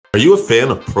Are you a fan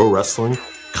of pro wrestling,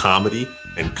 comedy,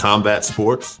 and combat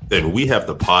sports? Then we have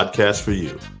the podcast for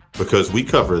you because we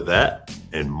cover that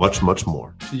and much, much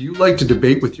more. Do you like to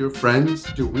debate with your friends?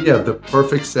 Do we have the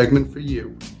perfect segment for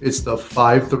you? It's the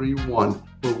 531,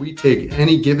 where we take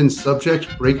any given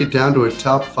subject, break it down to a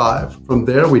top 5. From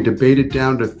there, we debate it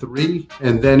down to 3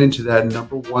 and then into that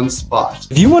number 1 spot.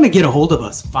 If you want to get a hold of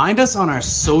us, find us on our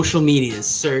social medias.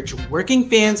 Search Working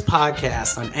Fans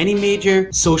Podcast on any major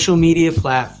social media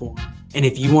platform. And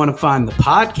if you want to find the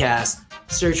podcast,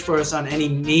 search for us on any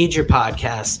major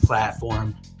podcast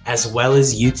platform, as well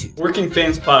as YouTube. Working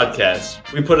Fans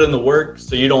Podcast. We put in the work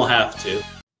so you don't have to.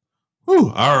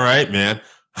 Whew, all right, man.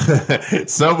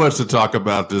 So much to talk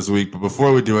about this week. But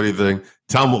before we do anything,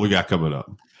 tell them what we got coming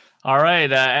up. All right.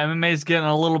 MMA is getting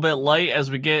a little bit light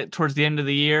as we get towards the end of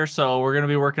the year. So we're going to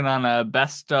be working on a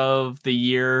best of the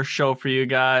year show for you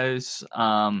guys.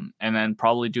 And then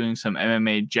probably doing some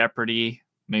MMA Jeopardy,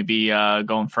 maybe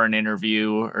going for an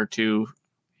interview or two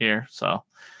here. So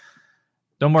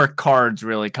no more cards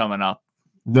really coming up.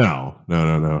 No,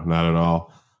 not at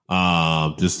all.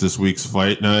 Just this week's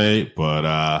fight night, but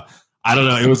I don't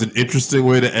know. It was an interesting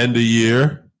way to end a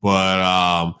year,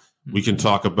 but we can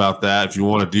talk about that. If you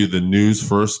want to do the news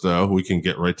first, though, we can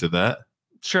get right to that.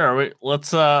 Sure.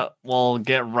 Let's we'll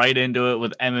get right into it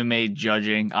with MMA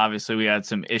judging. Obviously, we had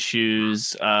some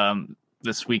issues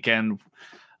this weekend.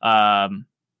 A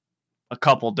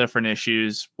couple different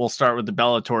issues. We'll start with the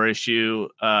Bellator issue.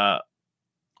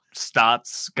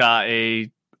 Stotts got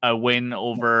a win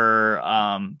over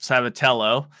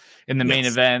Sabatello in the main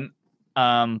event.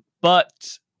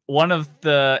 But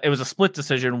it was a split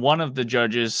decision. One of the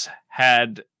judges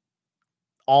had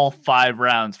all 5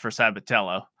 rounds for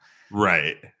Sabatello.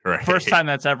 Right. First time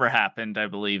that's ever happened, I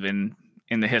believe, in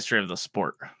the history of the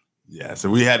sport. Yeah, so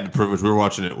we had the privilege. We were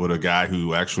watching it with a guy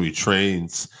who actually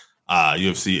trains a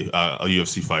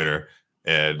UFC fighter.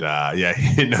 And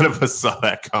none of us saw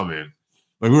that coming.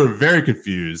 Like, we were very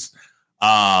confused.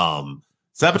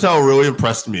 Sabatello really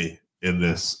impressed me in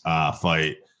this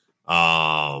fight.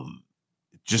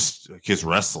 Just his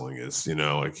wrestling is,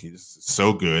 he's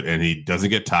so good and he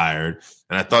doesn't get tired.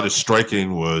 And I thought his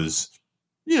striking was,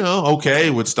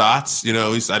 okay with Stotts. At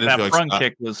least I didn't feel like front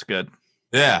kick was good.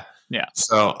 Yeah.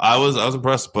 So I was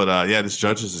impressed. But this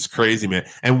judges is crazy, man.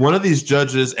 And one of these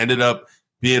judges ended up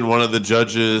being one of the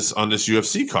judges on this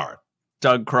UFC card.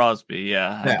 Doug Crosby,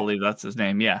 I believe that's his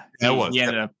name. Yeah, he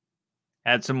ended up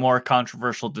had some more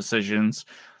controversial decisions.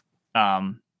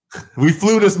 We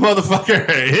flew this motherfucker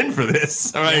in for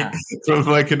this,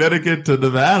 from Connecticut to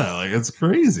Nevada. Like, it's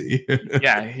crazy.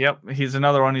 He's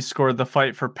another one. He scored the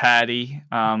fight for Paddy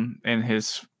in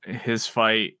his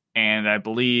fight, and I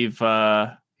believe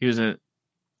he was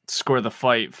scored the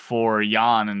fight for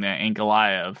Jan in the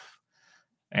Ankalaev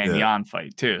and Jan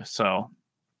fight too. So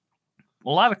a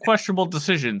lot of questionable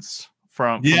decisions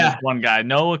from this one guy.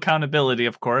 No accountability,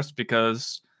 of course,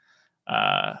 because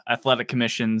athletic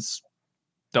commissions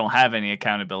don't have any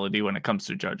accountability when it comes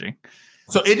to judging.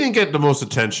 So it didn't get the most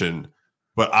attention,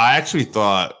 but I actually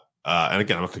thought, and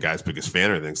again, I'm not the guy's biggest fan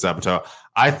or anything, Sabatello,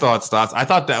 I thought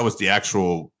that was the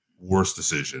actual worst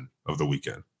decision of the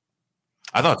weekend.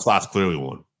 I thought Stotts clearly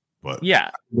won, but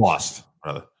lost,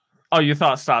 rather. Oh, you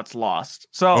thought Stotts lost.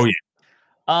 So,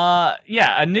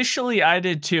 initially I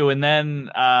did too. And then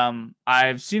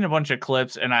I've seen a bunch of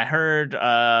clips and I heard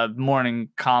Morning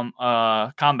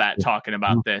Combat talking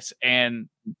about this. And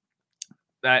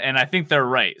I think they're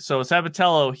right. So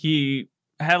Sabatello, he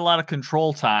had a lot of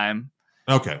control time.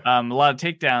 Okay. A lot of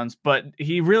takedowns, but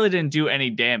he really didn't do any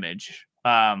damage.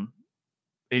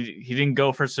 He didn't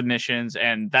go for submissions,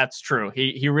 and that's true.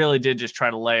 He really did just try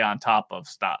to lay on top of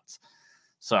Stotts.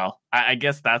 So I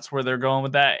guess that's where they're going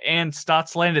with that. And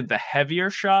Stotts landed the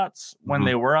heavier shots when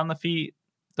they were on the feet,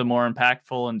 the more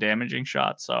impactful and damaging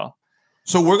shots. So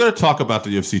we're going to talk about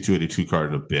the UFC 282 card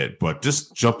in a bit, but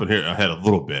just jumping here ahead a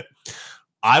little bit.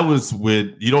 I was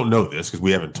with, you don't know this because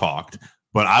we haven't talked,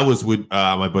 but I was with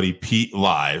my buddy Pete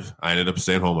live. I ended up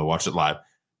staying home. I watched it live.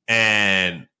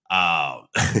 And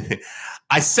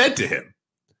I said to him,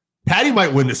 Paddy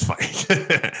might win this fight.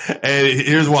 And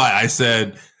here's why. I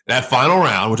said, that final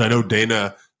round, which I know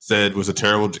Dana said was a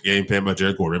terrible game plan by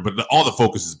Jared Gordon, but all the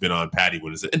focus has been on Paddy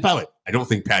winning it. And by the way, I don't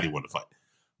think Paddy won the fight.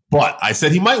 But I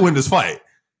said he might win this fight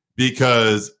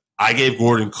because I gave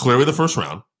Gordon clearly the first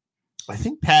round. I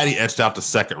think Paddy edged out the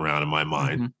second round in my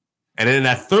mind. Mm-hmm. And then in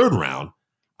that third round,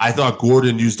 I thought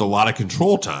Gordon used a lot of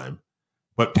control time.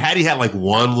 But Paddy had like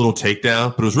one little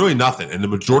takedown, but it was really nothing. And the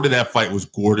majority of that fight was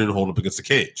Gordon holding up against the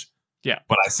cage. Yeah.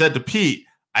 But I said to Pete,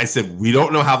 I said, we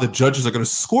don't know how the judges are going to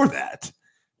score that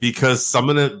because some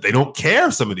of them, they don't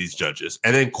care, some of these judges.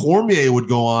 And then Cormier would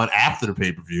go on after the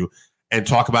pay-per-view and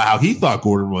talk about how he thought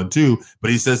Gordon won too.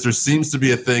 But he says there seems to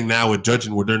be a thing now with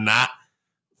judging where they're not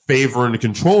favoring the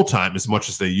control time as much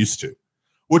as they used to,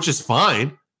 which is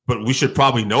fine, but we should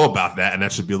probably know about that, and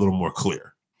that should be a little more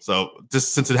clear. So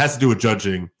just since it has to do with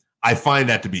judging, I find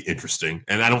that to be interesting.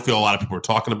 And I don't feel a lot of people are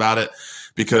talking about it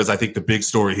because I think the big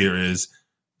story here is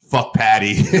fuck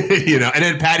Patty, and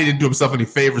then Patty didn't do himself any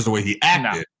favors the way he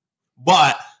acted. No.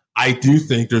 But I do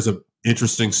think there's an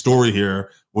interesting story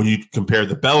here when you compare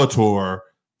the Bellator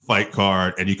fight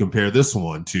card and you compare this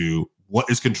one to what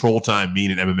does control time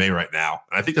mean in MMA right now.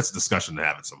 And I think that's a discussion to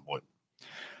have at some point.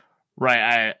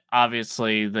 Right.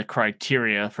 Obviously, the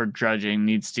criteria for judging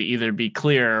needs to either be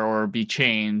clear or be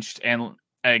changed. And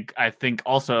I think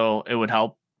also it would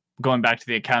help, going back to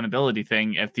the accountability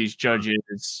thing, if these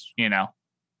judges,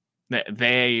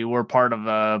 they were part of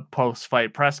a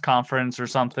post-fight press conference or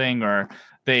something, or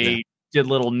they did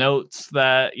little notes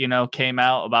that, came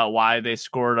out about why they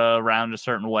scored a round a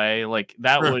certain way. Like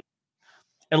that would,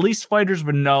 at least fighters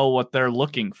would know what they're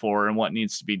looking for and what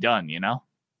needs to be done, And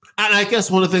I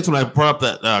guess one of the things when I brought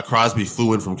up that Crosby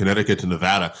flew in from Connecticut to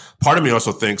Nevada, part of me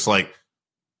also thinks like,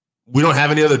 we don't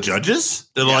have any other judges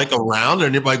that are like around,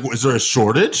 and you're like, is there a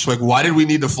shortage? Like, why did we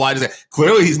need to fly to that?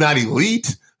 Clearly he's not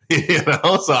elite, so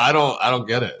I don't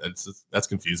get it. That's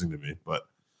confusing to me, but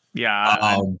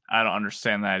I don't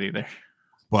understand that either.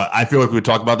 But I feel like we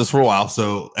talked about this for a while.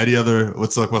 So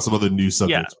let's talk about some other news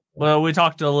subjects. Yeah. Well, we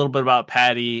talked a little bit about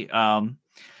Patty.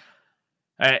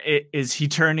 Is he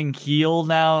turning heel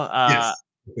now?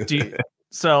 Yes.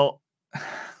 So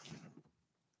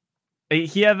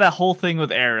he had that whole thing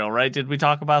with Ariel, right? Did we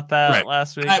talk about that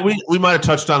last week? We might have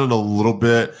touched on it a little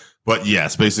bit, but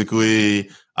yes, basically he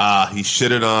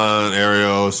shitted on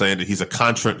Ariel, saying that he's a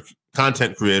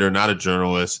content creator, not a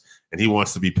journalist, and he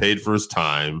wants to be paid for his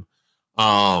time.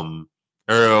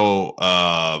 Ariel,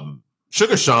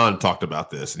 Sugar Sean talked about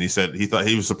this, and he said he thought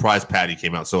he was surprised Patty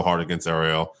came out so hard against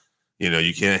Ariel.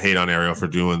 You can't hate on Ariel for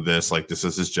doing this. Like, this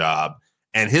is his job.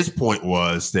 And his point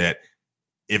was that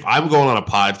if I'm going on a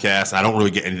podcast, I don't really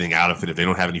get anything out of it. If they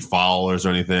don't have any followers or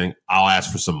anything, I'll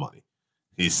ask for some money.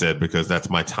 He said, because that's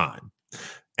my time.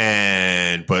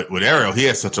 But with Ariel, he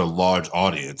has such a large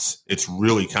audience. It's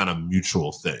really kind of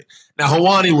mutual thing. Now,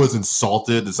 Helwani was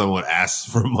insulted that someone asked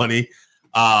for money.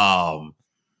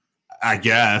 I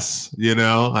guess,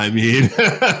 I mean,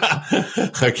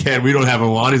 again, we don't have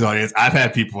Helwani's audience. I've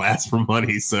had people ask for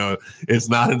money, so it's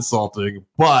not insulting.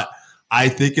 But I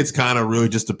think it's kind of really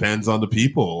just depends on the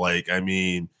people. Like, I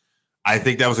mean, I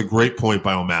think that was a great point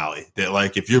by O'Malley that,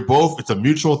 like, if you're both, it's a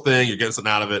mutual thing, you're getting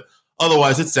something out of it.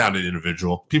 Otherwise, it's down to the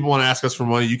individual. People want to ask us for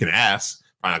money, you can ask.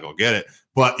 Probably not going to get it.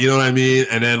 But you know what I mean?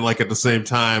 And then, like, at the same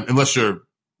time, unless you're,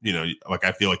 like,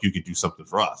 I feel like you could do something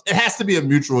for us. It has to be a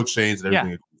mutual exchange and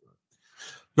everything. Yeah.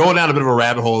 Going down a bit of a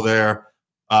rabbit hole there.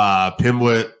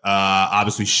 Pimblett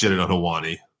obviously shitted on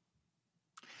Helwani.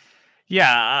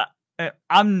 Yeah,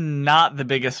 I'm not the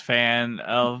biggest fan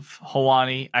of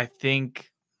Helwani. I think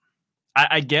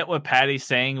I get what Patty's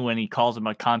saying when he calls him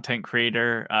a content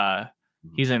creator.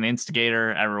 He's an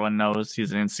instigator. Everyone knows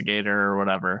he's an instigator or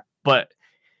whatever. But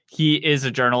he is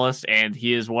a journalist, and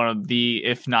he is one of the,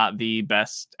 if not the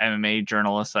best MMA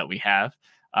journalists that we have.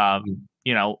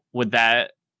 With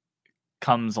that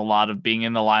comes a lot of being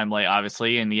in the limelight,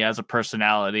 obviously, and he has a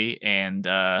personality, and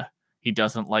he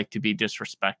doesn't like to be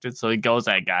disrespected, so he goes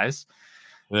at guys.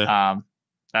 Yeah.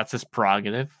 That's his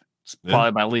prerogative. It's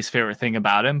probably my least favorite thing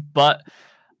about him. But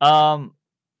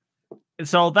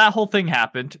so that whole thing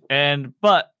happened,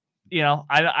 but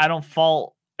I don't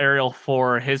fault Ariel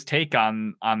for his take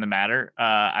on the matter.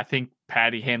 I think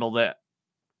Patty handled it,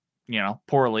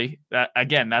 poorly.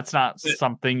 Again, that's not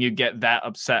something you get that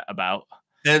upset about.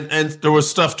 And there was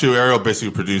stuff too. Ariel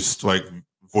basically produced like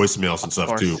voicemails and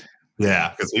stuff too. Yeah,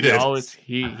 because he did.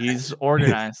 He's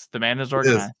organized. The man is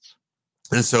organized.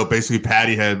 And so basically,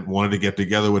 Patty had wanted to get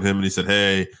together with him, and he said,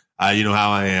 "Hey, you know how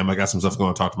I am. I got some stuff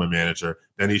going to talk to my manager."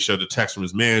 Then he showed the text from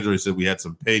his manager. He said, "We had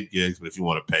some paid gigs, but if you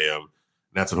want to pay him," and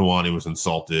that's when Helwani was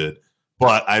insulted.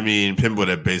 But I mean, Pimblett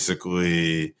had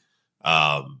basically,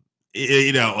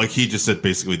 like he just said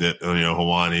basically that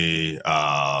Helwani,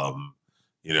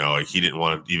 like he didn't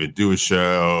want to even do a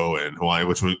show, and Helwani,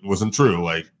 which wasn't true.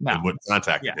 Like, and wouldn't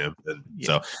contact him. And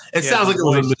so it sounds like it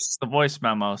was the voice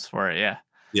memos for it. Yeah.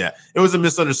 Yeah, it was a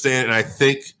misunderstanding, and I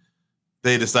think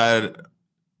they decided.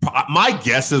 My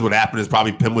guess is what happened is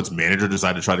probably Pimblett's manager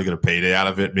decided to try to get a payday out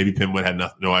of it. Maybe Pimblett had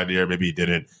no idea, maybe he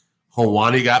didn't.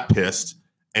 Helwani got pissed,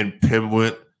 and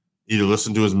Pimblett either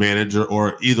listened to his manager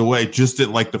or either way just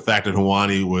didn't like the fact that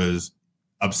Helwani was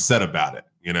upset about it.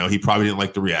 You know, he probably didn't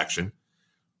like the reaction.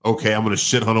 Okay, I'm going to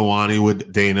shit Helwani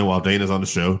with Dana while Dana's on the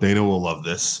show. Dana will love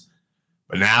this.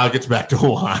 But now it gets back to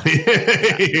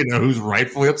Helwani, you know, who's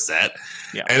rightfully upset.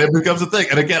 Yeah. And it becomes a thing.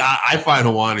 And again, I find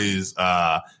Helwani's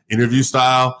interview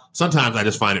style, sometimes I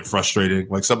just find it frustrating.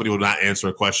 Like somebody will not answer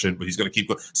a question, but he's going to keep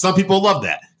going. Some people love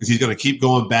that because he's going to keep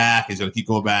going back. He's going to keep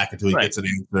going back until he gets an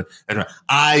answer. And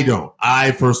I don't.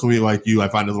 I personally, like you, I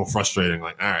find it a little frustrating.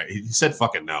 Like, all right, he said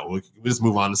fucking no. We just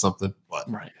move on to something.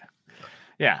 But. Right.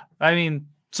 Yeah. I mean,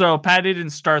 so Patty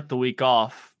didn't start the week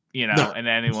off, you know, in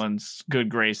anyone's good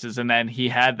graces. And then he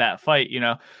had that fight, you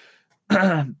know.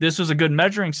 This was a good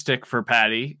measuring stick for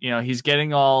Patty. You know, he's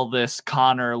getting all this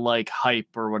Conor-like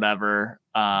hype or whatever.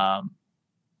 And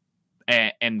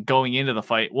going into the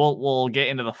fight, we'll get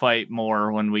into the fight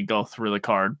more when we go through the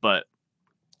card, but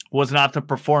was not the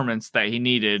performance that he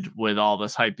needed with all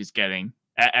this hype he's getting.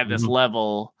 At this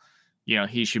level, you know,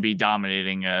 he should be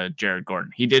dominating Jared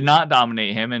Gordon. He did not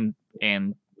dominate him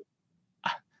and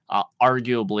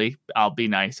arguably, I'll be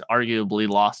nice, arguably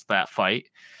lost that fight.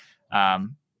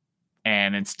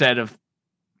 And instead of,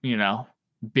 you know,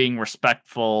 being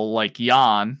respectful like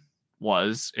Jan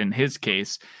was in his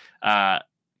case,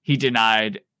 he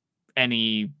denied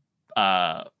any,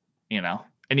 you know,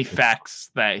 any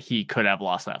facts that he could have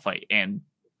lost that fight. And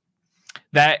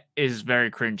that is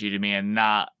very cringy to me and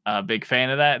not a big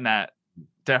fan of that. And that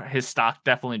his stock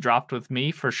definitely dropped with me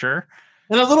for sure.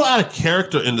 And a little out of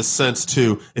character in the sense,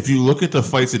 too, if you look at the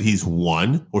fights that he's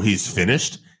won or he's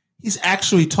finished, he's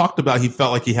actually talked about he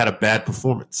felt like he had a bad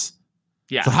performance.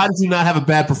 Yeah. So how did you not have a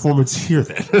bad performance here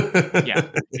then? Yeah.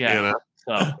 You know?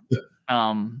 So,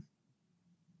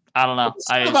 I don't know.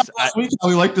 Last week,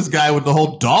 we liked this guy with the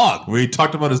whole dog, where he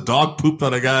talked about his dog pooped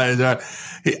on a guy.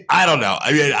 I don't know.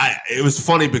 I mean, it was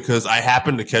funny because I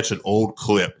happened to catch an old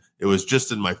clip. It was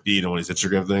just in my feed on one of these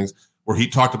Instagram things where he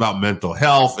talked about mental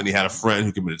health and he had a friend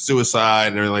who committed suicide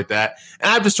and everything like that.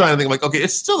 And I'm just trying to think, like, okay,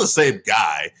 it's still the same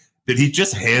guy. Did he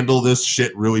just handle this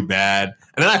shit really bad?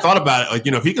 And then I thought about it, like,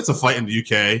 you know, if he gets a fight in the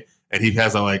UK and he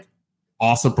has a like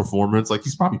awesome performance, like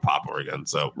he's probably popular again.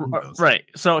 So right.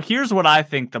 So here's what I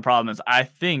think the problem is. I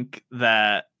think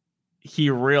that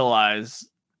he realized,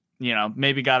 you know,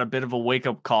 maybe got a bit of a wake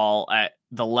up call at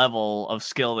the level of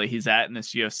skill that he's at in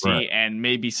this UFC, and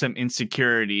maybe some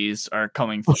insecurities are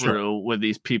coming through with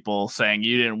these people saying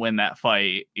you didn't win that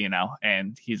fight, you know,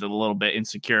 and he's a little bit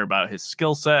insecure about his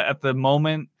skill set at the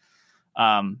moment.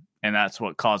 And that's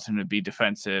what caused him to be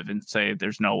defensive and say,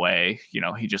 there's no way, you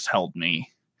know, he just held me.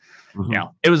 You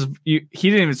know, it was, he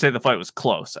didn't even say the fight was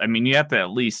close. I mean, you have to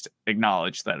at least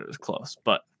acknowledge that it was close,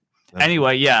 but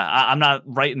anyway, yeah, I'm not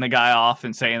writing the guy off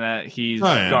and saying that he's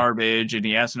garbage and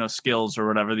he has no skills or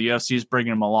whatever. The UFC is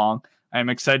bringing him along. I'm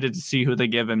excited to see who they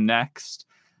give him next.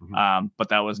 But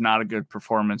that was not a good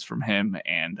performance from him.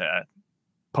 And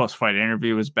post-fight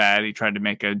interview was bad. He tried to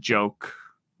make a joke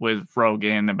with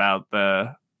Rogan about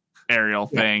the aerial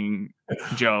thing.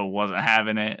 Joe wasn't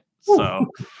having it. So,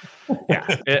 yeah,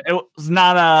 it was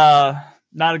not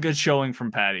a good showing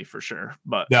from Patty for sure.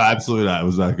 But no, absolutely not. It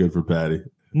was not good for Patty.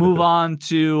 Move on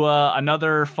to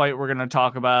another fight we're going to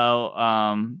talk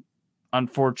about.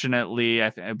 Unfortunately,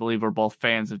 I believe we're both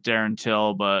fans of Darren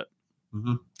Till, but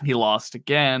he lost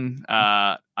again.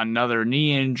 Another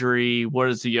knee injury. What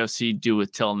does the UFC do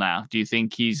with Till now? Do you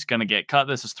think he's going to get cut?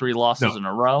 This is 3 losses in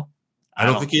a row. I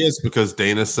don't think he is, because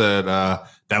Dana said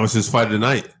that was his fight of the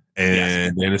night.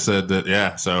 And Dana said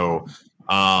that, so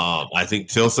I think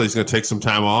Till said he's going to take some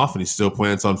time off and he still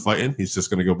plans on fighting. He's just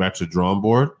going to go back to the drawing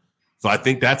board. So I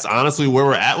think that's honestly where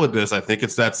we're at with this. I think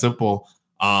it's that simple.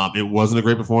 It wasn't a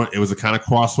great performance. It was a kind of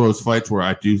crossroads fight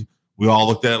where we all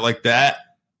looked at it like that.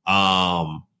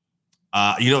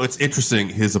 You know, it's interesting.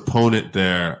 His opponent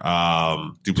there,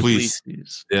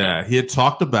 Duplessis. Yeah, he had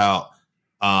talked about,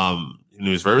 he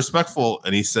was very respectful,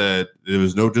 and he said there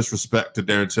was no disrespect to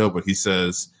Darren Till, but he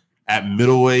says at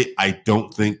middleweight, I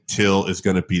don't think Till is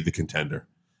going to be the contender.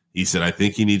 He said, I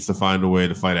think he needs to find a way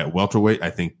to fight at welterweight. I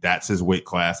think that's his weight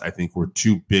class. I think we're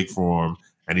too big for him.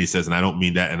 And he says, and I don't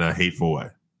mean that in a hateful way.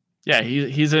 Yeah,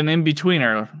 he's an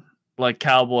in-betweener like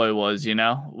Cowboy was, you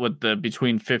know, with the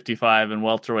between 55 and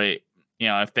welterweight. You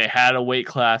know, if they had a weight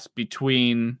class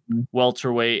between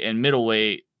welterweight and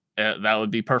middleweight, that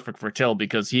would be perfect for Till,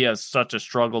 because he has such a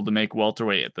struggle to make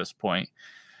welterweight at this point.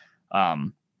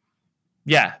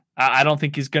 Yeah, I don't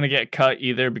think he's going to get cut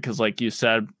either, because like you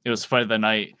said, it was fight of the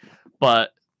night,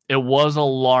 but it was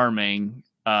alarming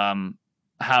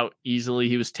how easily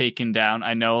he was taken down.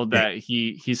 I know that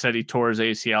he said he tore his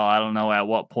ACL. I don't know at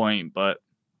what point, but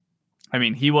I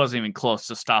mean, he wasn't even close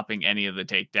to stopping any of the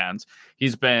takedowns.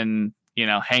 He's been, you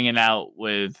know, hanging out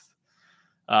with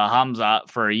Hamzat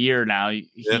for a year now.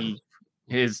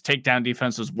 His takedown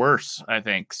defense was worse, I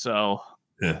think. So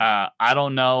I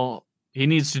don't know. He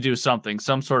needs to do something,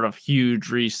 some sort of huge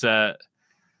reset.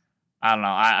 I don't know.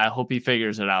 I hope he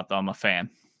figures it out, though. I'm a fan.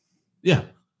 Yeah,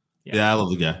 I love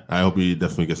the guy. I hope he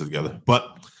definitely gets it together.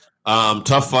 But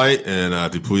tough fight, and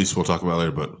Duplessis we'll talk about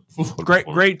later. But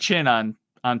great chin on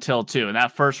Till too. In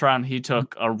that first round, he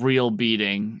took a real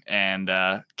beating and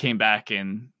came back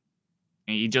and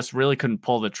he just really couldn't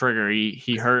pull the trigger.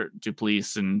 He hurt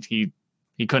Duplessis and he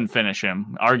couldn't finish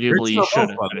him. Arguably, he should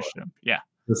have finished him. Yeah.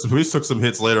 Duplessis took some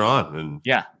hits later on, and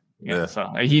yeah.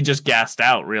 So he just gassed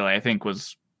out. Really, I think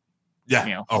was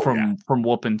from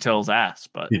whooping Till's ass.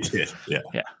 But he did. Yeah.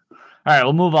 All right,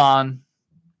 we'll move on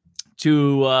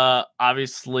to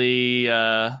obviously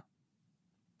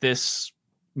this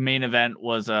main event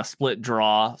was a split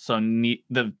draw, so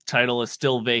the title is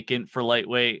still vacant for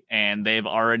lightweight, and they've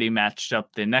already matched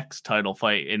up the next title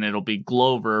fight, and it'll be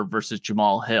Glover versus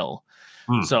Jamal Hill.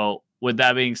 So with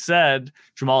that being said,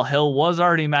 Jamal Hill was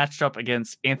already matched up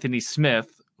against Anthony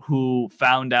Smith, who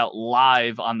found out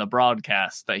live on the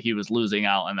broadcast that he was losing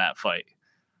out in that fight.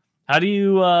 How do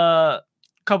you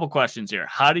couple questions here.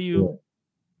 How do you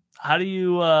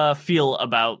feel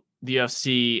about the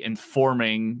UFC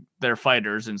informing their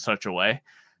fighters in such a way?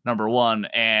 Number one,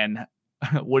 and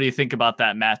what do you think about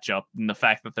that matchup and the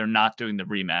fact that they're not doing the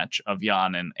rematch of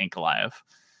Jan and Ankalaev?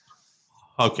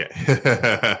 Okay.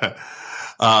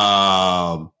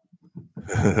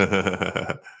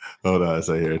 Hold on a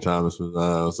second here. Thomas,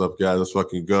 what's up, guys? Let's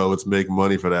fucking go. Let's make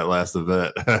money for that last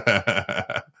event.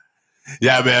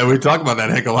 Yeah, man, we talked about that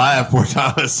Ankalaev, poor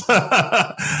Thomas.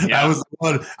 That was the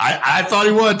one. I thought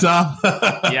he won, Tom.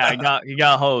 Yeah, he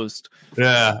got hosed.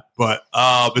 Yeah, but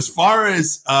as far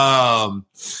as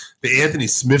the Anthony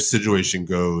Smith situation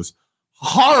goes,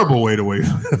 horrible way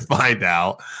to find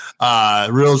out.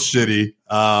 Real shitty.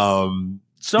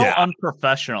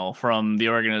 Unprofessional from the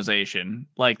organization.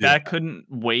 That couldn't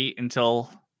wait until.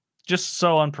 Just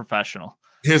so unprofessional.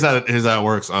 Here's how it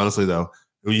works. Honestly, though,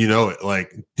 you know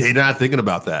it. They're not thinking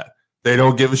about that. They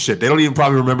don't give a shit. They don't even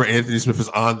probably remember Anthony Smith is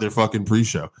on their fucking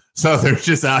pre-show. So they're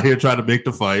just out here trying to make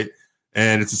the fight,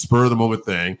 and it's a spur of the moment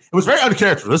thing. It was very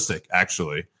uncharacteristic,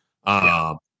 actually.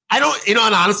 I don't, and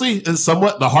honestly, and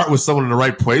somewhat the heart was somewhat in the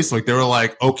right place. They were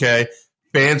like, okay,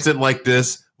 fans didn't like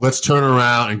this. Let's turn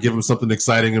around and give them something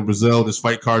exciting in Brazil. This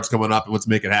fight card's coming up, and let's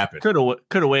make it happen. Could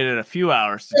have waited a few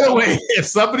hours. If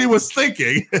somebody was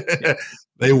thinking,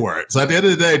 they weren't. So at the end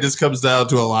of the day, it just comes down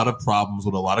to a lot of problems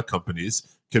with a lot of companies,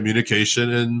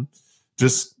 communication, and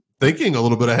just thinking a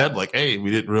little bit ahead. Hey,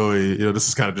 we didn't really, this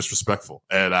is kind of disrespectful.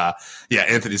 And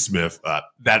Anthony Smith,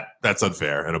 that's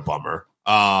unfair and a bummer.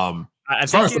 I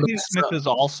think Anthony Smith is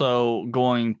also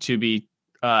going to be.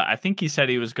 I think he said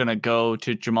he was going to go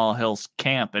to Jamal Hill's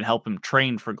camp and help him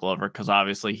train for Glover because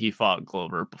obviously he fought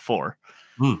Glover before,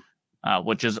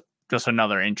 which is just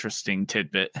another interesting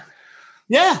tidbit.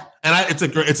 Yeah, and it's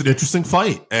an interesting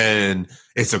fight, and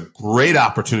it's a great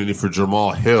opportunity for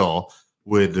Jamal Hill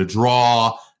with the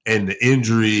draw and the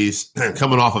injuries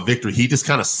coming off a victory. He just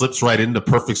kind of slips right into the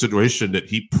perfect situation that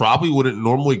he probably wouldn't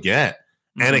normally get,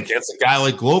 and against a guy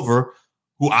like Glover,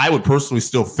 who I would personally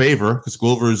still favor because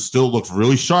Glover still looks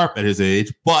really sharp at his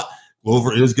age, but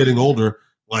Glover is getting older.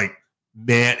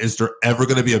 Man, is there ever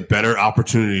going to be a better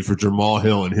opportunity for Jamal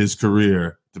Hill in his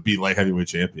career to be light heavyweight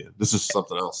champion? This is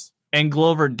something else. And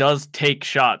Glover does take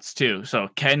shots too. So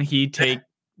can he take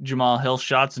Jamal Hill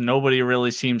shots? Nobody really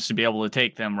seems to be able to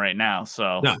take them right now.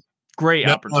 So great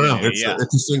opportunity. It's an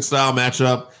interesting style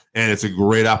matchup, and it's a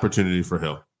great opportunity for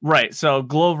Hill. Right. So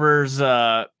Glover's,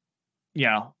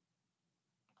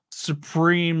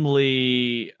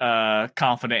 supremely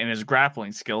confident in his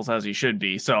grappling skills as he should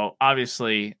be. So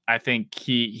obviously I think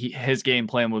his game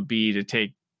plan would be to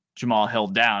take Jamal Hill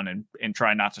down and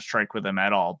try not to strike with him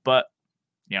at all. But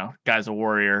guy's a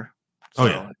warrior.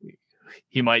 So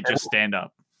he might just stand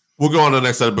up. We'll go on to the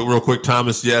next side, but real quick,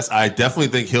 Thomas, yes, I definitely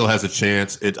think Hill has a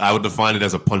chance. I would define it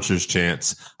as a puncher's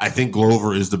chance. I think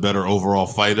Glover is the better overall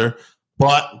fighter,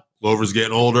 but Glover's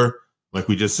getting older. Like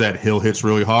we just said, Hill hits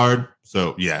really hard.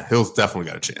 So, Hill's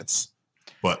definitely got a chance.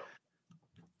 But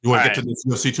you want to get to the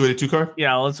UFC 282 card?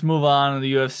 Yeah, let's move on to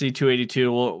the UFC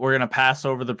 282. We're going to pass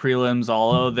over the prelims,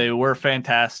 although they were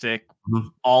fantastic.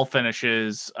 All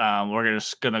finishes. We're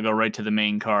just going to go right to the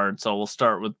main card. So we'll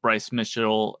start with Bryce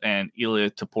Mitchell and Ilia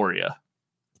Topuria.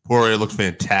 Topuria looked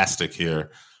fantastic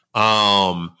here.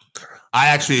 I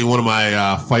actually, one of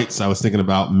my fights I was thinking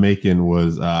about making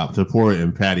was Topuria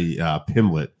and Paddy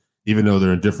Pimblett. Even though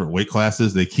they're in different weight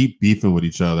classes, they keep beefing with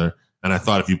each other. And I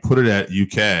thought if you put it at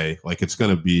UK, it's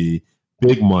going to be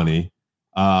big money.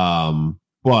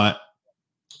 But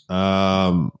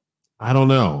I don't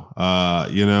know.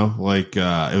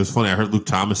 It was funny. I heard Luke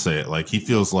Thomas say it. Like he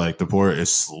feels like Topuria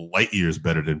is light years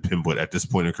better than Pimblett at this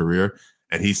point in career.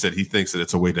 And he said he thinks that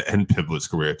it's a way to end Pimblett's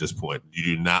career at this point.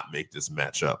 You do not make this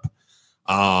match up.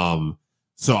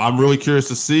 So I'm really curious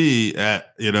to see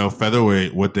at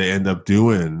featherweight what they end up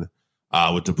doing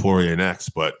with Topuria next.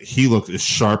 But he looked as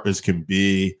sharp as can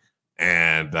be,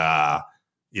 and I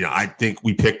think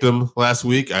we picked him last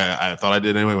week. I thought I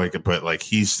did anyway. But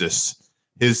he's just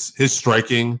his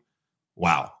striking.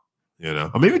 Wow,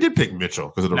 Or maybe we did pick Mitchell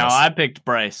because of the. No, I picked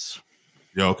Bryce.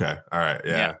 Yeah. Okay. All right.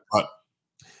 Yeah. But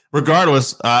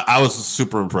regardless, I was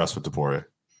super impressed with Topuria.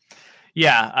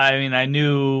 Yeah, I mean, I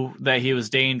knew that he was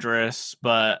dangerous,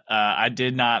 but I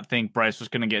did not think Bryce was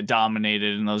going to get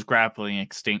dominated in those grappling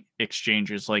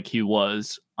exchanges like he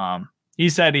was. He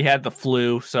said he had the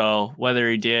flu, so whether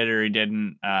he did or he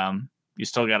didn't, you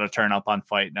still got to turn up on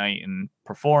fight night and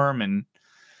perform. And,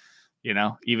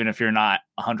 even if you're not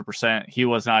 100%, he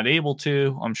was not able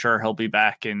to. I'm sure he'll be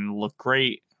back and look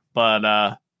great.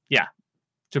 But, yeah,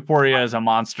 Topuria is a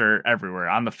monster everywhere,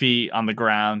 on the feet, on the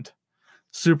ground.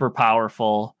 Super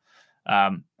powerful.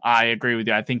 I agree with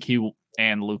you. I think he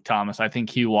and Luke Thomas, I think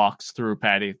he walks through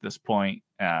Paddy at this point.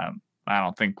 I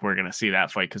don't think we're going to see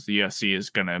that fight because the UFC is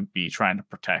going to be trying to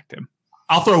protect him.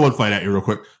 I'll throw one fight at you real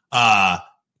quick.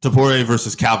 Topuria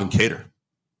versus Calvin Kattar.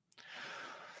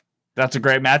 That's a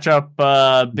great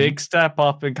matchup. Big step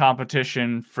up in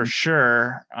competition for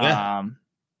sure. Yeah.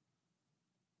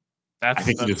 I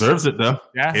think he deserves it, though.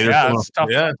 Yeah, it's tough.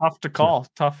 Yeah. Tough to call.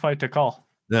 Tough fight to call.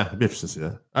 Yeah, it'd be interesting to see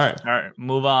that. All right,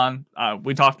 move on.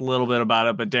 We talked a little bit about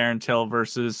it, but Darren Till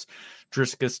versus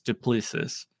Dricus du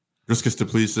Plessis. Dricus du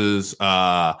Plessis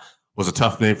was a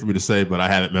tough name for me to say, but I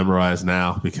have it memorized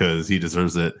now because he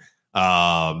deserves it.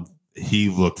 He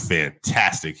looked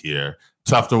fantastic here.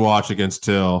 Tough to watch against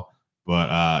Till, but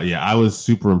I was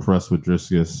super impressed with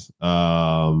Dricus.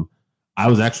 I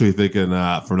was actually thinking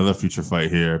for another future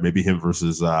fight here, maybe him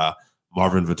versus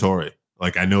Marvin Vettori.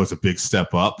 Like, I know it's a big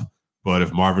step up, but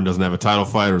if Marvin doesn't have a title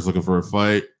fight or is looking for a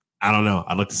fight, I don't know.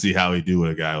 I'd like to see how he do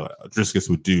what a guy like Dricus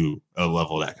would do a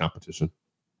level of that competition.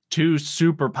 Two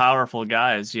super powerful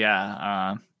guys.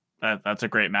 Yeah. That's a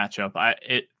great matchup.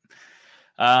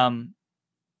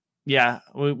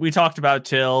 We talked about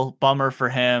Till. Bummer for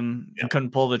him. Yeah.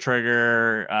 Couldn't pull the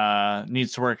trigger.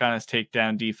 Needs to work on his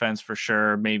takedown defense for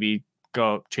sure. Maybe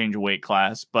go change a weight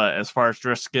class. But as far as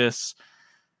Dricus,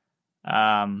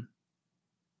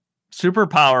 super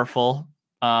powerful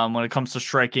when it comes to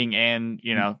striking and,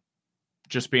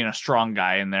 just being a strong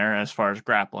guy in there as far as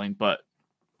grappling. But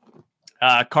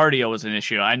cardio was an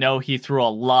issue. I know he threw a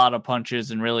lot of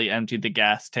punches and really emptied the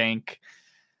gas tank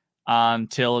on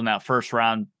Till in that first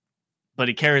round, but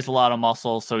he carries a lot of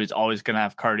muscle, so he's always going to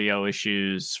have cardio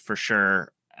issues for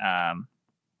sure. I'm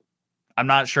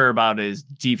not sure about his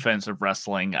defensive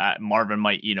wrestling. Marvin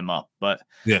might eat him up, but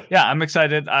yeah, I'm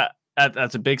excited.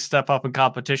 That's a big step up in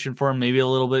competition for him. Maybe a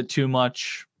little bit too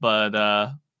much, but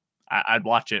I'd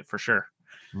watch it for sure.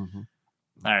 Mm-hmm.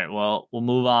 All right, well, we'll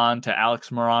move on to Alex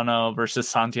Morono versus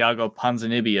Santiago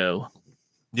Ponzinibbio.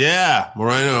 Yeah,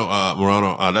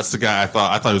 Morono. That's the guy I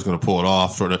thought he was going to pull it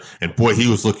off, sort of. And boy, he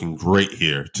was looking great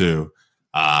here too.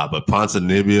 But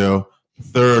Ponzinibbio,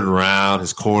 third round,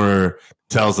 his corner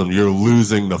tells him, "You're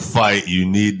losing the fight. You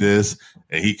need this,"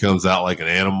 and he comes out like an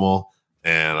animal.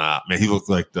 And man, he looked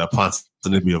like the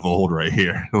Ponzinibbio of old right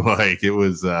here. Like it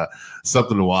was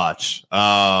something to watch.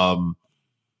 And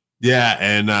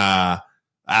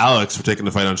Alex, for taking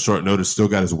the fight on short notice, still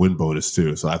got his win bonus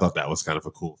too. So I thought that was kind of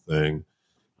a cool thing.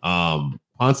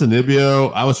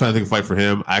 Ponzinibbio, I was trying to think of a fight for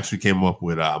him. I actually came up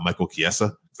with Michael Chiesa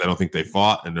because I don't think they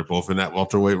fought, and they're both in that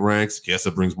welterweight ranks.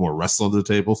 Chiesa brings more wrestling to the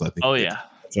table, so I think. Oh yeah.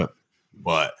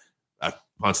 But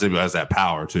Ponzinibbio has that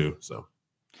power too. So.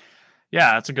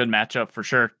 Yeah, that's a good matchup for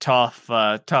sure. Tough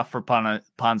for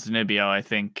Ponzinibbio. I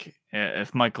think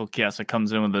if Michael Chiesa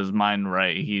comes in with his mind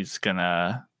right,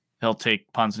 he'll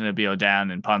take Ponzinibbio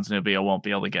down, and Ponzinibbio won't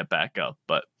be able to get back up.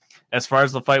 But as far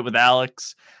as the fight with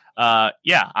Alex, I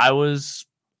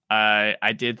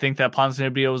did think that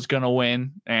Ponzinibbio was going to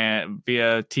win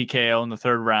via TKO in the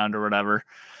third round or whatever.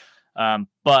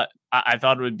 But I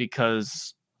thought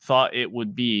it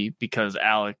would be because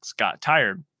Alex got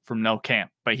tired from no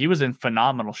camp, but he was in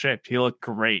phenomenal shape. He looked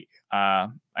great.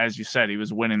 As you said, he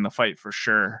was winning the fight for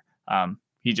sure.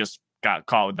 He just got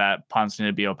caught with that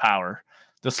Ponzinibbio power.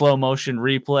 The slow motion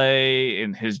replay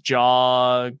and his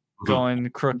jaw going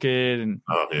crooked, and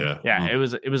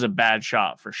it was a bad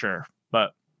shot for sure.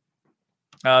 But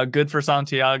good for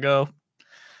Santiago.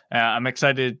 I'm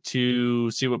excited to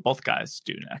see what both guys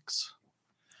do next.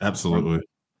 Absolutely.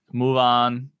 Move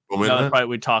on. Well, Another fight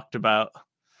we talked about.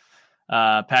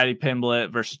 Paddy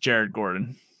Pimblett versus Jared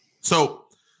Gordon. So,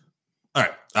 all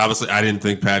right. Obviously, I didn't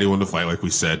think Paddy won the fight, like we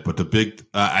said. But the big,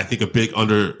 I think a big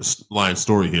underlying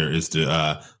story here is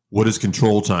what does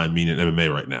control time mean in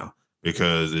MMA right now?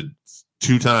 Because it's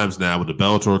 2 times now with the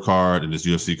Bellator card and this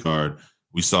UFC card,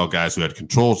 we saw guys who had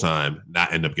control time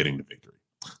not end up getting the victory.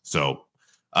 So,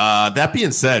 that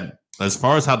being said, as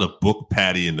far as how to book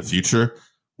Paddy in the future,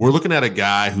 we're looking at a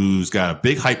guy who's got a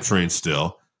big hype train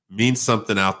still, means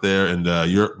something out there in the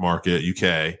Europe market,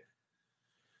 UK.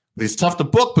 But he's tough to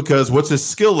book because what's his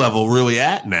skill level really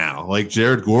at now? Like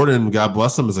Jared Gordon, God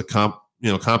bless him, is a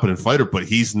competent fighter, but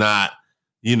he's not,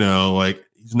 like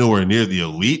he's nowhere near the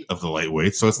elite of the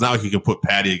lightweight. So it's not like you can put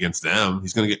Paddy against them.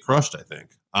 He's going to get crushed, I think.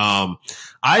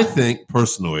 I think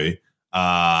personally,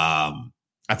 I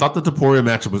thought the Topuria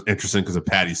matchup was interesting because of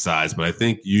Paddy's size, but I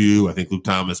think Luke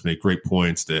Thomas made great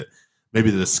points that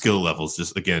maybe the skill level is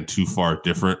just, again, too far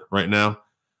different right now.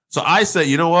 So I say,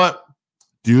 you know what?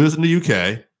 Do this in the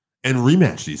UK and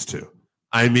rematch these two.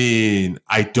 I mean,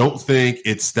 I don't think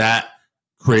it's that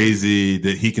crazy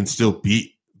that he can still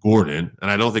beat Gordon,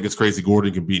 and I don't think it's crazy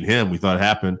Gordon can beat him. We thought it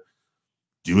happened.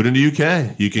 Do it in the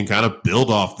UK. You can kind of build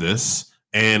off this.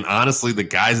 And honestly, the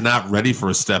guy's not ready for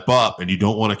a step up, and you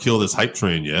don't want to kill this hype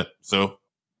train yet. So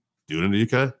do it in the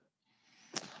UK.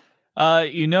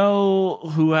 You know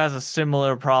who has a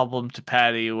similar problem to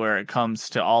Paddy where it comes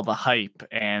to all the hype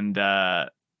and,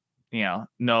 hard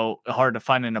to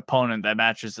find an opponent that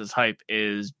matches his hype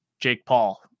is Jake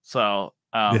Paul. So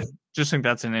just think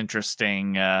that's an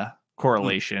interesting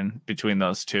correlation between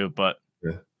those two. But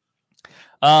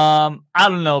I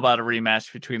don't know about a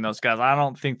rematch between those guys. I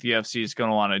don't think the UFC is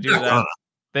going to want to do that.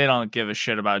 They don't give a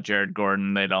shit about Jared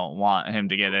Gordon. They don't want him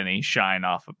to get any shine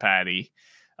off of Paddy.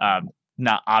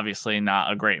 Not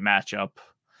a great matchup.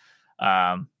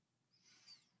 I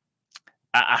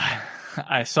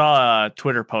saw a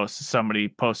Twitter post. Somebody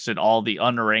posted all the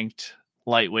unranked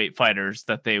lightweight fighters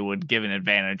that they would give an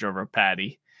advantage over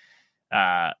Paddy.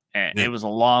 And it was a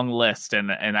long list,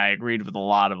 and I agreed with a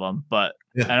lot of them. But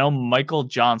I know Michael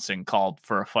Johnson called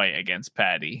for a fight against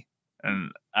Paddy,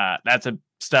 and that's a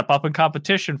step up in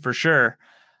competition for sure.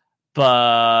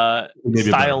 But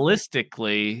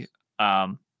stylistically,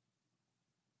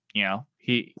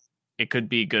 it could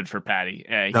be good for Paddy.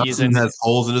 Johnson has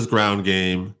holes in his ground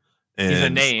game. And he's a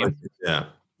name.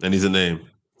 And he's a name.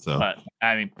 So, but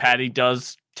I mean, Paddy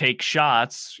does take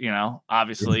shots.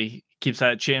 Obviously keeps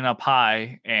that chin up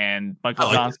high, and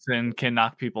Michael Johnson can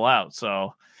knock people out.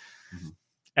 So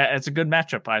it's a good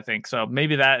matchup, I think. So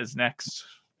maybe that is next.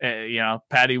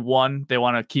 Paddy won. They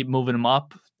want to keep moving him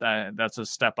up. That's a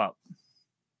step up.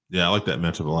 Yeah, I like that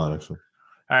matchup a lot, actually.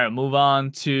 All right, move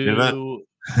on to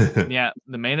the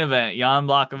main event: Jan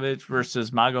Blachowicz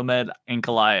versus Magomed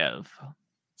Ankalaev.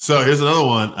 So here's another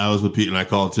one. I was with Pete and I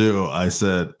called too. I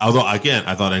said, although again,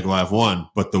 I thought Ankalaev won,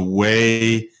 but the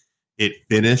way it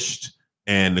finished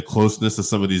and the closeness of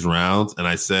some of these rounds, and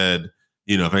I said,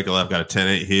 if Ankalaev got a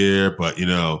 10-8 here, but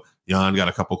Jan got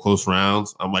a couple close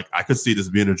rounds, I'm like, I could see this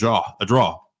being a draw.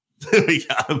 We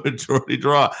got a majority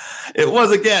draw. It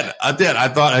was again. I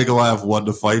thought Ankalaev won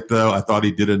the fight though. I thought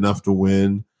he did enough to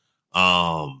win.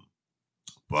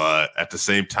 But at the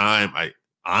same time, I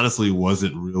honestly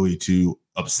wasn't really too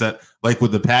upset. Like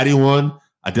with the Paddy one,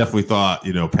 I definitely thought,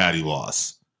 Paddy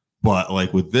lost. But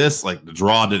like with this, like the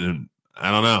draw didn't,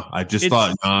 I don't know. I just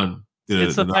thought Jan did it.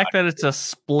 It's the fact that it's a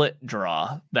split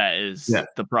draw that is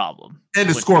the problem. And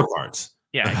the scorecards.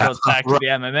 Yeah, it goes back to the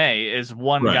MMA. Is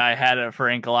one guy had it for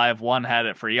Ankalaev, one had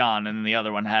it for Jan, and the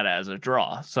other one had it as a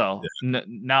draw. So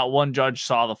not one judge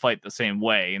saw the fight the same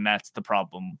way, and that's the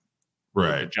problem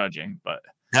with the judging. But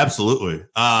absolutely.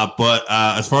 But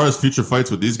as far as future fights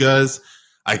with these guys,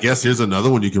 I guess here's another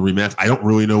one you can rematch. I don't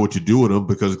really know what you do with them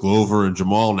because Glover and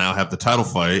Jamal now have the title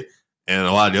fight, and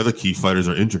a lot of the other key fighters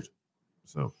are injured.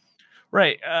 So,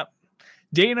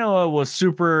 Dana was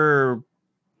super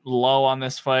low on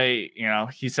this fight.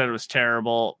 He said it was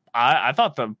terrible. I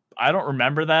thought I don't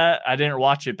remember that. I didn't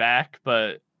watch it back,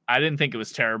 but I didn't think it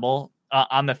was terrible.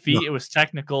 On the feet, it was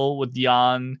technical with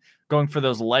Jan going for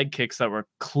those leg kicks that were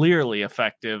clearly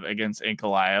effective against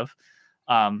Ankalaev.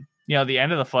 The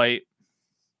end of the fight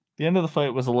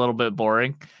was a little bit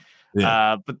boring.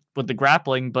 But with the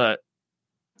grappling, but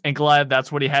Ankalaev,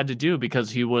 that's what he had to do because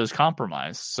he was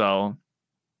compromised. So,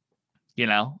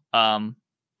 I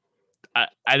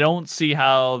don't see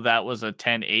how that was a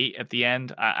 10-8 at the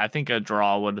end. I think a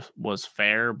draw was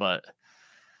fair, but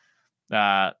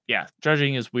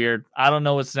judging is weird. I don't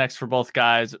know what's next for both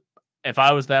guys. If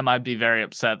I was them, I'd be very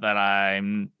upset that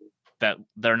I'm that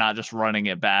they're not just running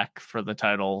it back for the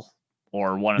title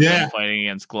or one of them fighting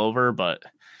against Glover. But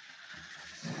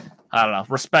I don't know.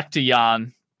 Respect to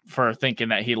Jan for thinking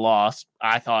that he lost.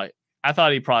 I thought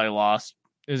he probably lost.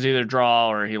 It was either draw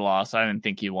or he lost. I didn't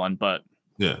think he won, but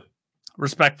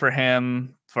respect for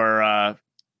him for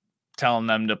telling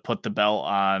them to put the belt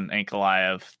on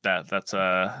Ankalaev. That's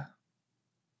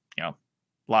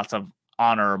lots of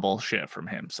honorable shit from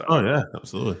him. So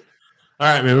absolutely. All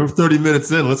right, man. We're 30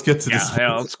 minutes in. Let's get to this.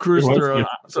 Yeah, let's cruise through.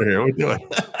 Here, we're doing.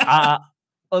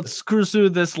 Let's cruise through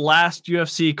this last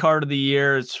UFC card of the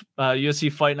year. It's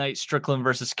UFC Fight Night Strickland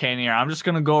versus Cannonier. I'm just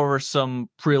going to go over some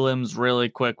prelims really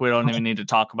quick. We don't even need to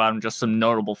talk about them, just some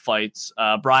notable fights.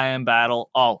 Bryan Battle.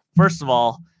 Oh, first of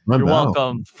all, you're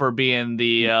welcome for being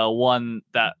the one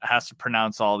that has to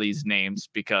pronounce all these names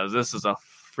because this is a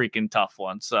freaking tough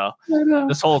one. So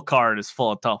this whole card is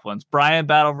full of tough ones. Bryan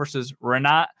Battle versus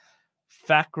Renat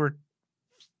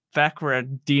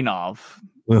Fakhretdinov.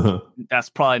 That's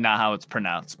probably not how it's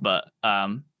pronounced, but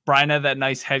Brian had that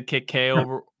nice head kick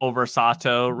KO over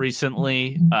Sato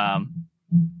recently.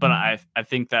 But I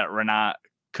think that Renat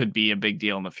could be a big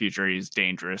deal in the future. He's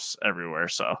dangerous everywhere.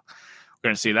 So we're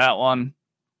going to see that one.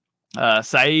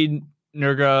 Said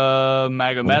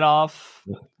Nurmagomedov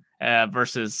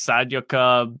versus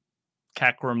Sadyaka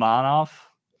Kakhramonov.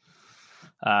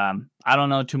 I don't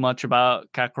know too much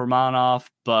about Kakhramonov,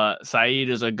 but Said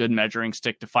is a good measuring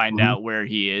stick to find out where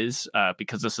he is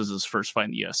because this is his first fight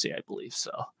in the UFC, I believe.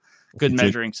 So good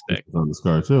measuring stick. On this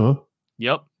card too,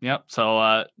 huh? Yep.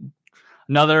 So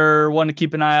another one to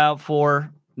keep an eye out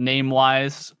for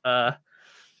name-wise.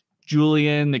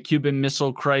 Julian, the Cuban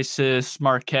Missile Crisis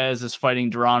Marquez is fighting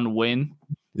Deron Winn.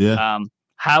 Yeah.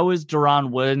 How is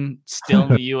Deron Winn still in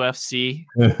the UFC?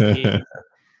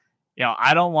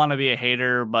 I don't want to be a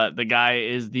hater, but the guy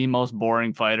is the most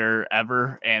boring fighter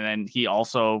ever. And then he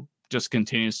also just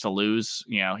continues to lose.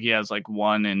 He has like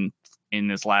one in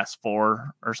his last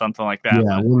four or something like that.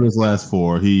 Yeah, one of his last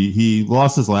four. He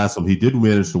lost his last one. He did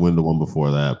manage to win the one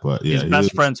before that, but he's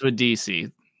best friends with DC.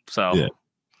 So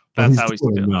that's how he's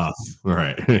doing. All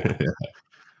right.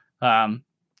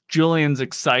 Julian's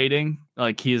exciting.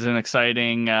 Like he's an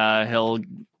exciting, he'll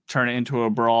turn it into a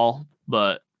brawl,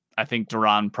 but I think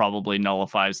Deron probably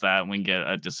nullifies that and we get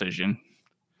a decision.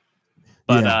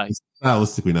 But it's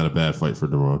stylistically not a bad fight for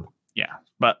Deron. Yeah,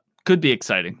 but could be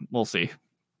exciting. We'll see.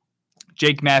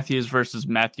 Jake Matthews versus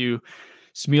Matthew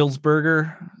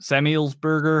Samuelsberger. It's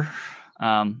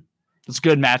a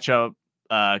good matchup.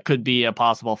 Could be a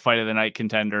possible fight of the night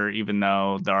contender, even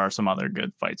though there are some other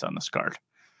good fights on this card.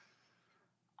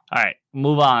 All right,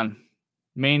 move on.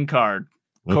 Main card.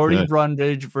 Okay. Cody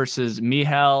Brundage versus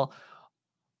Michal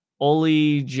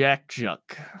Oleksiejczuk.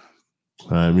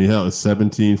 Michal is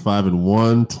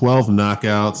 17-5-1, 12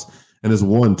 knockouts, and has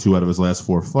won 2 out of his last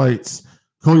 4 fights.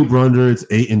 Cody Brundage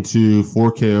 8-2,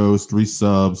 4 KOs, 3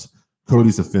 subs.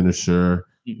 Cody's a finisher.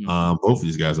 Both of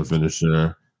these guys are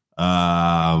finisher.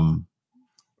 I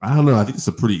don't know. I think it's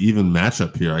a pretty even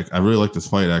matchup here. I really like this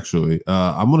fight, actually.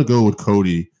 I'm going to go with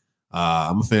Cody.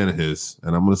 I'm a fan of his,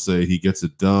 and I'm going to say he gets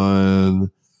it done.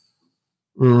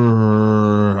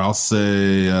 I'll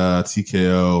say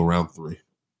TKO round 3.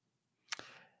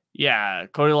 Yeah,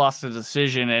 Cody lost a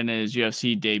decision in his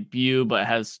UFC debut, but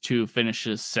has 2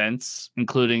 finishes since,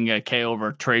 including a KO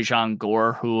over Trajan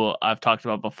Gore, who I've talked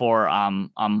about before. I'm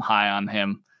high on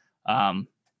him.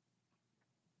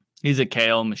 He's a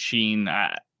KO machine.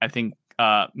 I think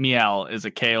Michal is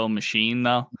a KO machine,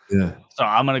 though. Yeah. So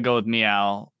I'm going to go with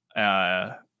Michal.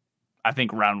 I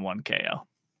think round 1 KO.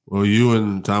 Well, you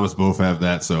and Thomas both have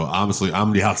that, so obviously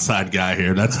I'm the outside guy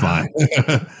here. That's fine.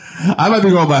 I might be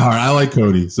going by heart. I like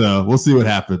Cody, so we'll see what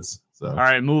happens. So. All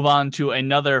right, move on to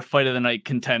another fight of the night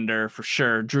contender for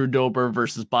sure. Drew Dober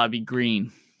versus Bobby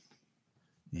Green.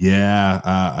 Yeah,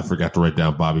 I forgot to write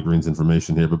down Bobby Green's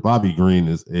information here, but Bobby Green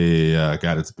is a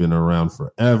guy that's been around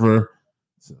forever.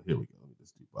 So here we go. Let me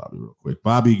just do Bobby real quick.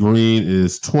 Bobby Green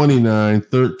is 29,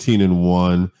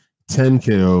 13-1. 10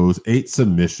 KOs, 8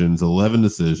 submissions, 11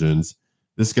 decisions.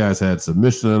 This guy's had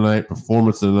submission of the night,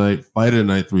 performance of the night, fight of the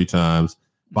night 3 times.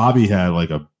 Bobby had like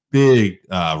a big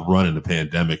run in the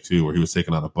pandemic too, where he was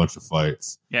taking on a bunch of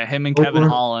fights. Yeah, him and Kevin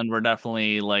Holland were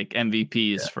definitely like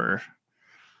MVPs for.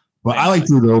 But I like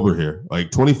Drew Dober here,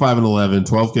 like 25-11,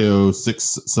 12 KOs,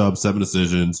 6 subs, 7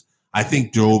 decisions. I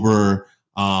think Dober,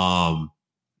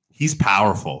 he's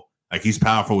powerful. Like he's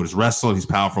powerful with his wrestling, he's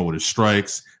powerful with his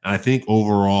strikes, and I think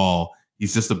overall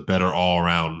he's just a better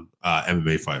all-around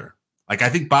MMA fighter. Like I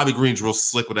think Bobby Green's real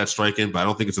slick with that striking, but I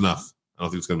don't think it's enough. I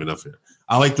don't think it's going to be enough here.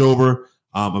 I like Dober.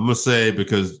 I'm going to say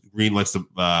because Green likes to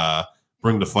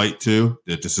bring the fight too,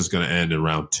 that this is going to end in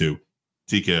round 2.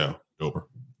 TKO, Dober.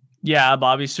 Yeah,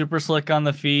 Bobby's super slick on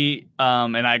the feet.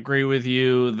 And I agree with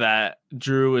you that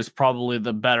Drew is probably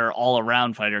the better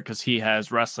all-around fighter because he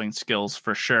has wrestling skills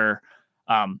for sure.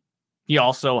 He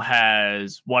also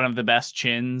has one of the best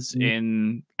chins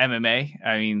in MMA.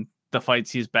 I mean, the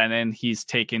fights he's been in, he's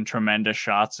taken tremendous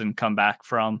shots and come back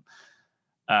from.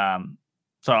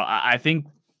 So I think,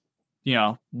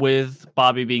 with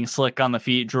Bobby being slick on the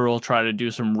feet, Drew will try to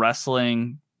do some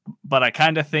wrestling. But I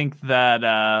kind of think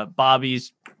that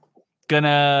Bobby's going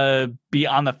to be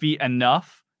on the feet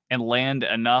enough and land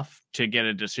enough to get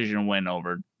a decision win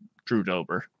over Drew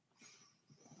Dober.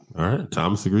 All right,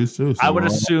 Thomas agrees too. So I would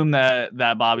assume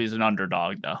that Bobby's an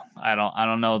underdog, though. I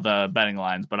don't know the betting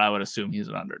lines, but I would assume he's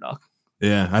an underdog.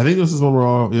 Yeah, I think this is one we're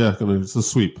all it's a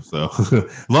sweep. So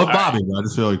love Bobby, but I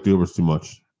just feel like Dober's too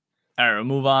much. All right, we'll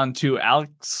move on to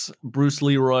Alex Bruce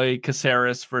Leroy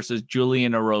Caceres versus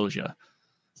Julian Erosia.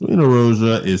 Julian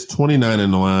Erosia is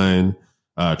 28-9,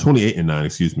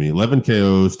 11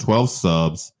 KOs, 12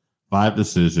 subs, 5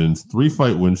 decisions, 3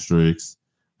 fight win streaks.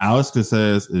 Alex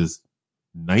Caceres is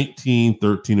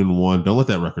 19-13-1. Don't let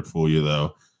that record fool you,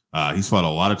 though. He's fought a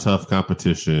lot of tough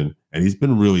competition, and he's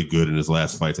been really good in his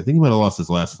last fights. I think he might have lost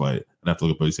his last fight. I'd have to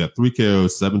look up, but he's got 3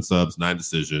 KOs, 7 subs, 9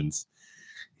 decisions.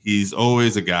 He's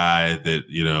always a guy that,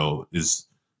 is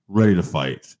ready to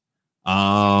fight.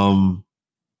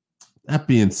 That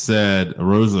being said,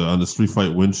 Erosia on this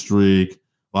 3-fight win streak,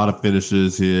 a lot of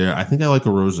finishes here. I think I like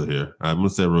Erosia here. I'm going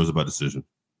to say Erosia by decision.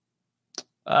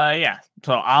 Yeah.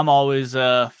 So I'm always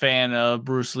a fan of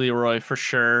Bruce Leroy for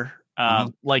sure.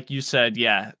 Like you said,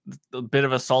 yeah, a bit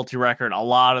of a salty record. A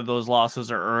lot of those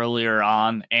losses are earlier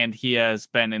on, and he has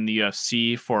been in the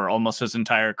UFC for almost his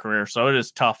entire career. So it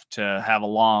is tough to have a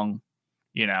long,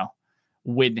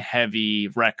 win-heavy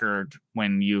record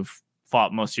when you've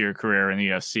fought most of your career in the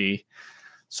UFC.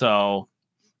 So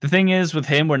the thing is with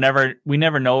him, we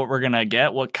never know what we're going to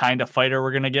get, what kind of fighter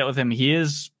we're going to get with him. He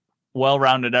is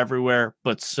well-rounded everywhere,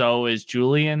 but so is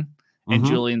Julian. And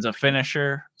Julian's a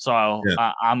finisher, so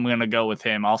I'm going to go with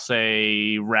him. I'll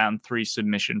say round 3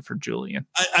 submission for Julian.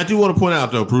 I do want to point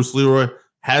out, though, Bruce Leroy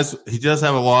does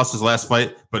have a loss his last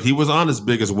fight, but he was on his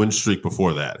biggest win streak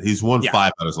before that. He's won 5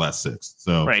 out of his last 6.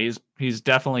 So right, he's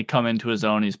definitely come into his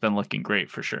own. He's been looking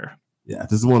great for sure. Yeah,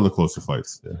 this is one of the closer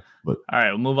fights. Yeah, but all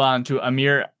right, we'll move on to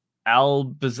Amir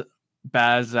Al-Bazai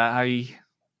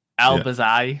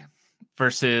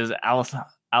versus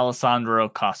Alessandro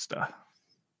Costa.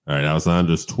 All right,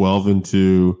 Alessandro's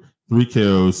 12-2, 3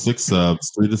 KOs, 6 subs,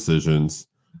 3 decisions.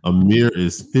 Amir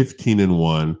is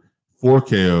 15-1, 4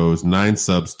 KOs, 9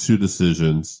 subs, 2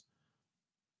 decisions.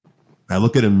 I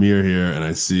look at Amir here and I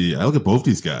look at both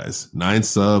these guys. 9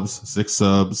 subs, 6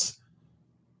 subs.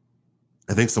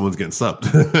 I think someone's getting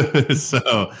subbed.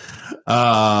 So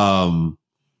I'm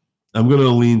going to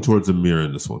lean towards Amir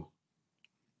in this one.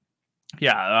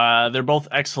 Yeah, they're both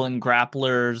excellent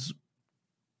grapplers.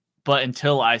 But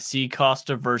until I see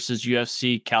Costa versus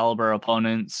UFC caliber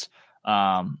opponents,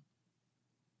 I'm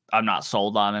not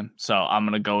sold on him. So I'm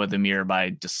going to go with Amir by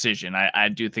decision. I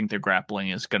do think their grappling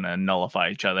is going to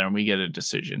nullify each other and we get a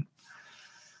decision.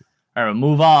 All right, we'll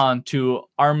move on to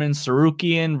Arman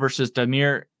Tsarukyan versus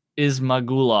Damir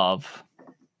Ismagulov.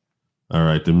 All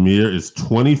right, Damir is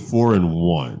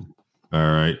 24-1.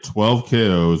 All right, 12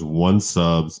 KOs, 1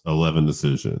 subs, 11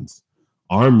 decisions.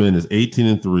 Arman is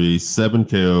 18-3, 7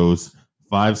 KOs,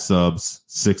 5 subs,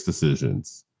 6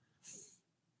 decisions.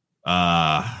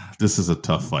 This is a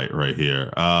tough fight right here.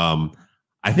 I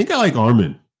think I like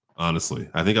Arman, honestly.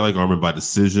 I think I like Arman by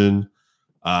decision.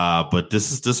 But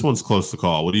this one's close to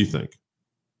call. What do you think?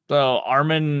 So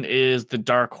Arman is the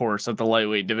dark horse of the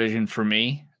lightweight division for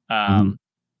me.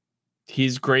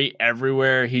 He's great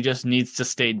everywhere. He just needs to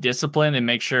stay disciplined and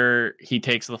make sure he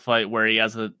takes the fight where he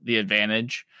has the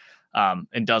advantage.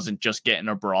 And doesn't just get in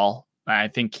a brawl. I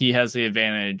think he has the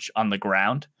advantage on the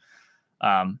ground.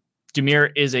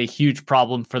 Damir is a huge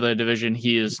problem for the division.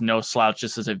 He is no slouch.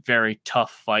 This is a very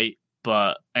tough fight,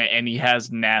 and he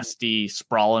has nasty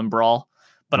sprawl and brawl.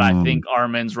 But I think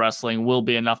Arman's wrestling will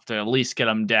be enough to at least get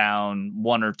him down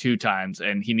 1 or 2 times,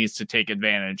 and he needs to take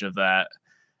advantage of that.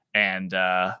 And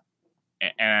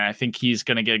I think he's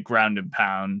going to get ground and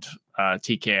pound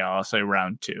TKO. I'll say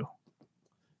round 2.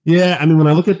 Yeah, I mean, when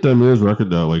I look at Damir's record,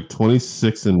 though, like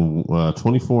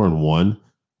 24-1,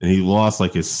 and he lost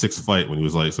like his 6th fight when he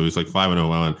was so he's like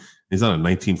 5-0. He's on a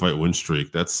 19-fight win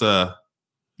streak. That's but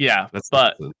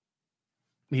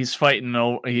he's fighting.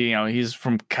 He's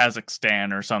from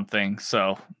Kazakhstan or something.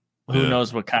 So who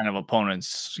knows what kind of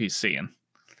opponents he's seeing?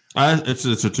 It's a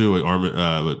 2-way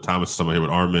Arman. Thomas, somebody here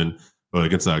with Arman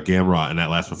against Gamrot in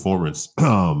that last performance.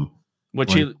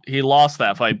 Which he lost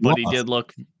that fight, but he did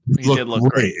look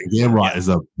great. And Gamrot is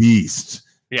a beast.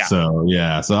 Yeah.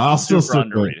 So I'll still stick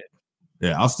underrated.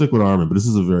 I'll stick with Arman, but this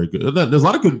is a very good. There's a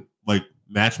lot of good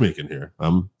matchmaking here.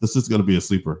 This is going to be a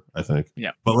sleeper, I think.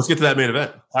 Yeah. But let's get to that main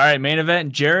event. All right, main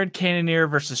event: Jared Cannonier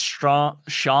versus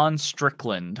Sean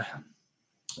Strickland.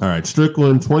 All right,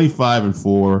 Strickland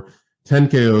 25-4, 10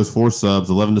 KOs, 4 subs,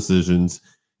 11 decisions.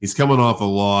 He's coming off a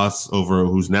loss over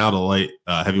who's now the light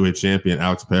heavyweight champion,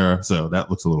 Alex Pereira. So that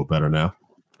looks a little better now.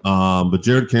 But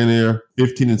Jared Cannonier,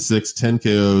 15-6, 10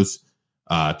 KOs,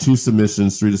 2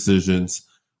 submissions, 3 decisions.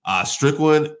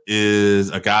 Strickland is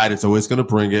a guy that's always going to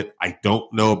bring it. I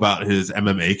don't know about his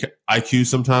MMA IQ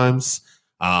sometimes.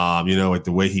 The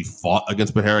way he fought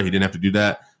against Pereira, he didn't have to do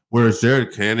that. Whereas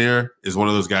Jared Cannonier is one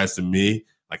of those guys to me,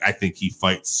 I think he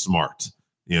fights smart,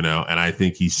 and I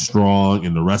think he's strong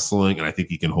in the wrestling, and I think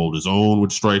he can hold his own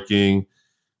with striking.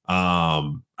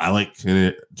 I like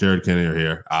Jared Cannonier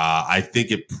here. I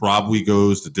think it probably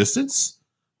goes the distance,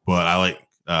 but I like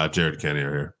Jared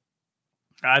Cannonier here.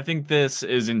 I think this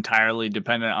is entirely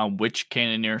dependent on which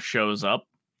Cannonier shows up.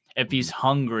 If he's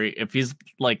hungry, if he's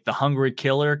like the hungry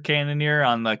killer Cannonier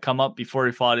on the come up before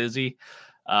he fought Izzy,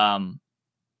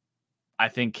 I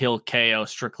think he'll KO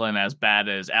Strickland as bad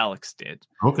as Alex did.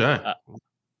 Okay.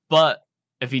 But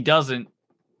if he doesn't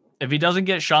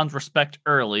get Sean's respect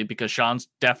early, because Sean's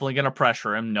definitely going to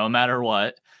pressure him no matter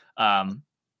what, I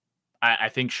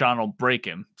think Sean will break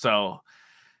him. So,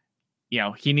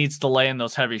 he needs to lay in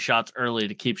those heavy shots early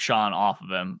to keep Sean off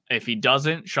of him. If he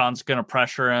doesn't, Sean's going to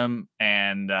pressure him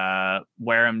and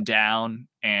wear him down.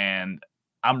 And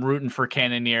I'm rooting for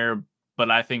Cannonier,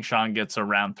 but I think Sean gets a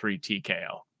round 3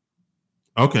 TKO.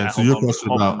 Okay, so your question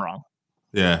about wrong.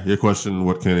 Yeah, your question: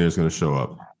 what Cannonier is going to show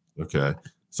up? Okay,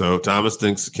 so Thomas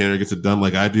thinks Cannonier gets it done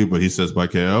like I do, but he says by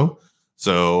KO.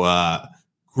 So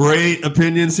great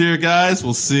opinions here, guys.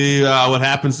 We'll see what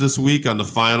happens this week on the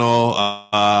final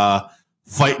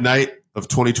fight night of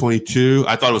 2022.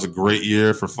 I thought it was a great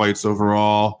year for fights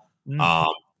overall.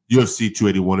 UFC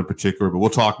 281 in particular, but we'll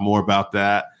talk more about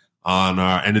that on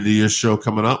our end of the year show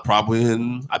coming up, probably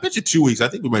in, I bet you 2 weeks. I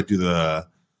think we might do the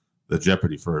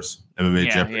Jeopardy first. MMA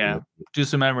Jeopardy. Yeah. Do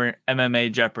some MMA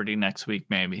Jeopardy next week,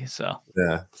 maybe. So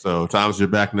Thomas, you're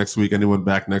back next week. Anyone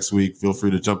back next week, feel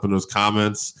free to jump in those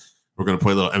comments. We're going to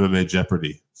play a little MMA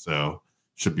Jeopardy. So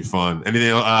should be fun. Anything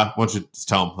else? Why don't you just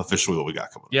tell them officially what we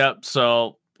got coming up? Yep.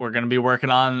 So we're going to be working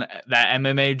on that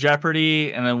MMA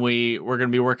Jeopardy, and then we're going to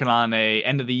be working on a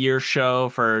end of the year show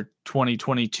for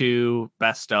 2022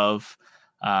 best of,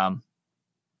 and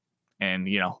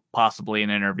possibly an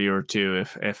interview or two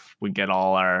if we get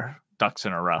all our ducks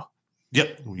in a row.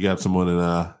 Yep, we got someone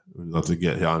we'd love to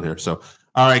get on here. So,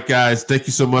 all right, guys, thank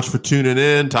you so much for tuning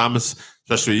in, Thomas,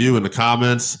 especially you in the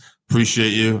comments.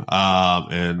 Appreciate you,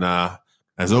 and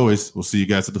as always, we'll see you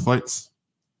guys at the fights.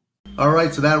 All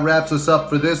right, so that wraps us up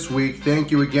for this week. Thank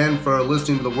you again for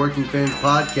listening to the Working Fans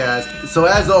Podcast. So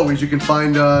as always, you can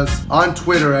find us on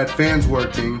Twitter at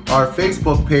FansWorking. Our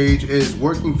Facebook page is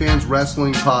Working Fans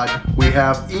Wrestling Pod. We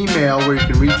have email where you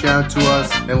can reach out to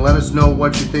us and let us know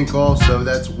what you think also.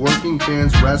 That's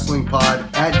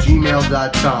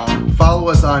workingfanswrestlingpod@gmail.com. Follow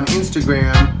us on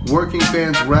Instagram,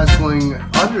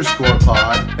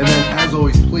 workingfanswrestling_pod. And then as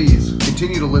always, please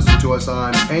continue to listen to us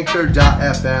on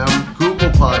Anchor.fm,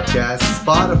 Google Podcasts,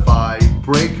 Spotify,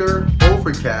 Breaker,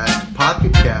 Overcast,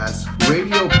 Pocket Cast,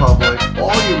 Radio Public,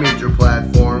 all your major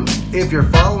platforms. If you're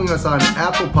following us on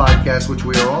Apple Podcasts, which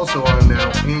we are also on now,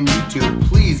 and YouTube,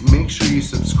 please make sure you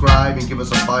subscribe and give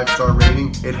us a 5-star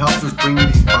rating. It helps us bring you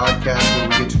these podcasts where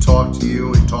we get to talk to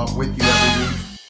you and talk with you every week.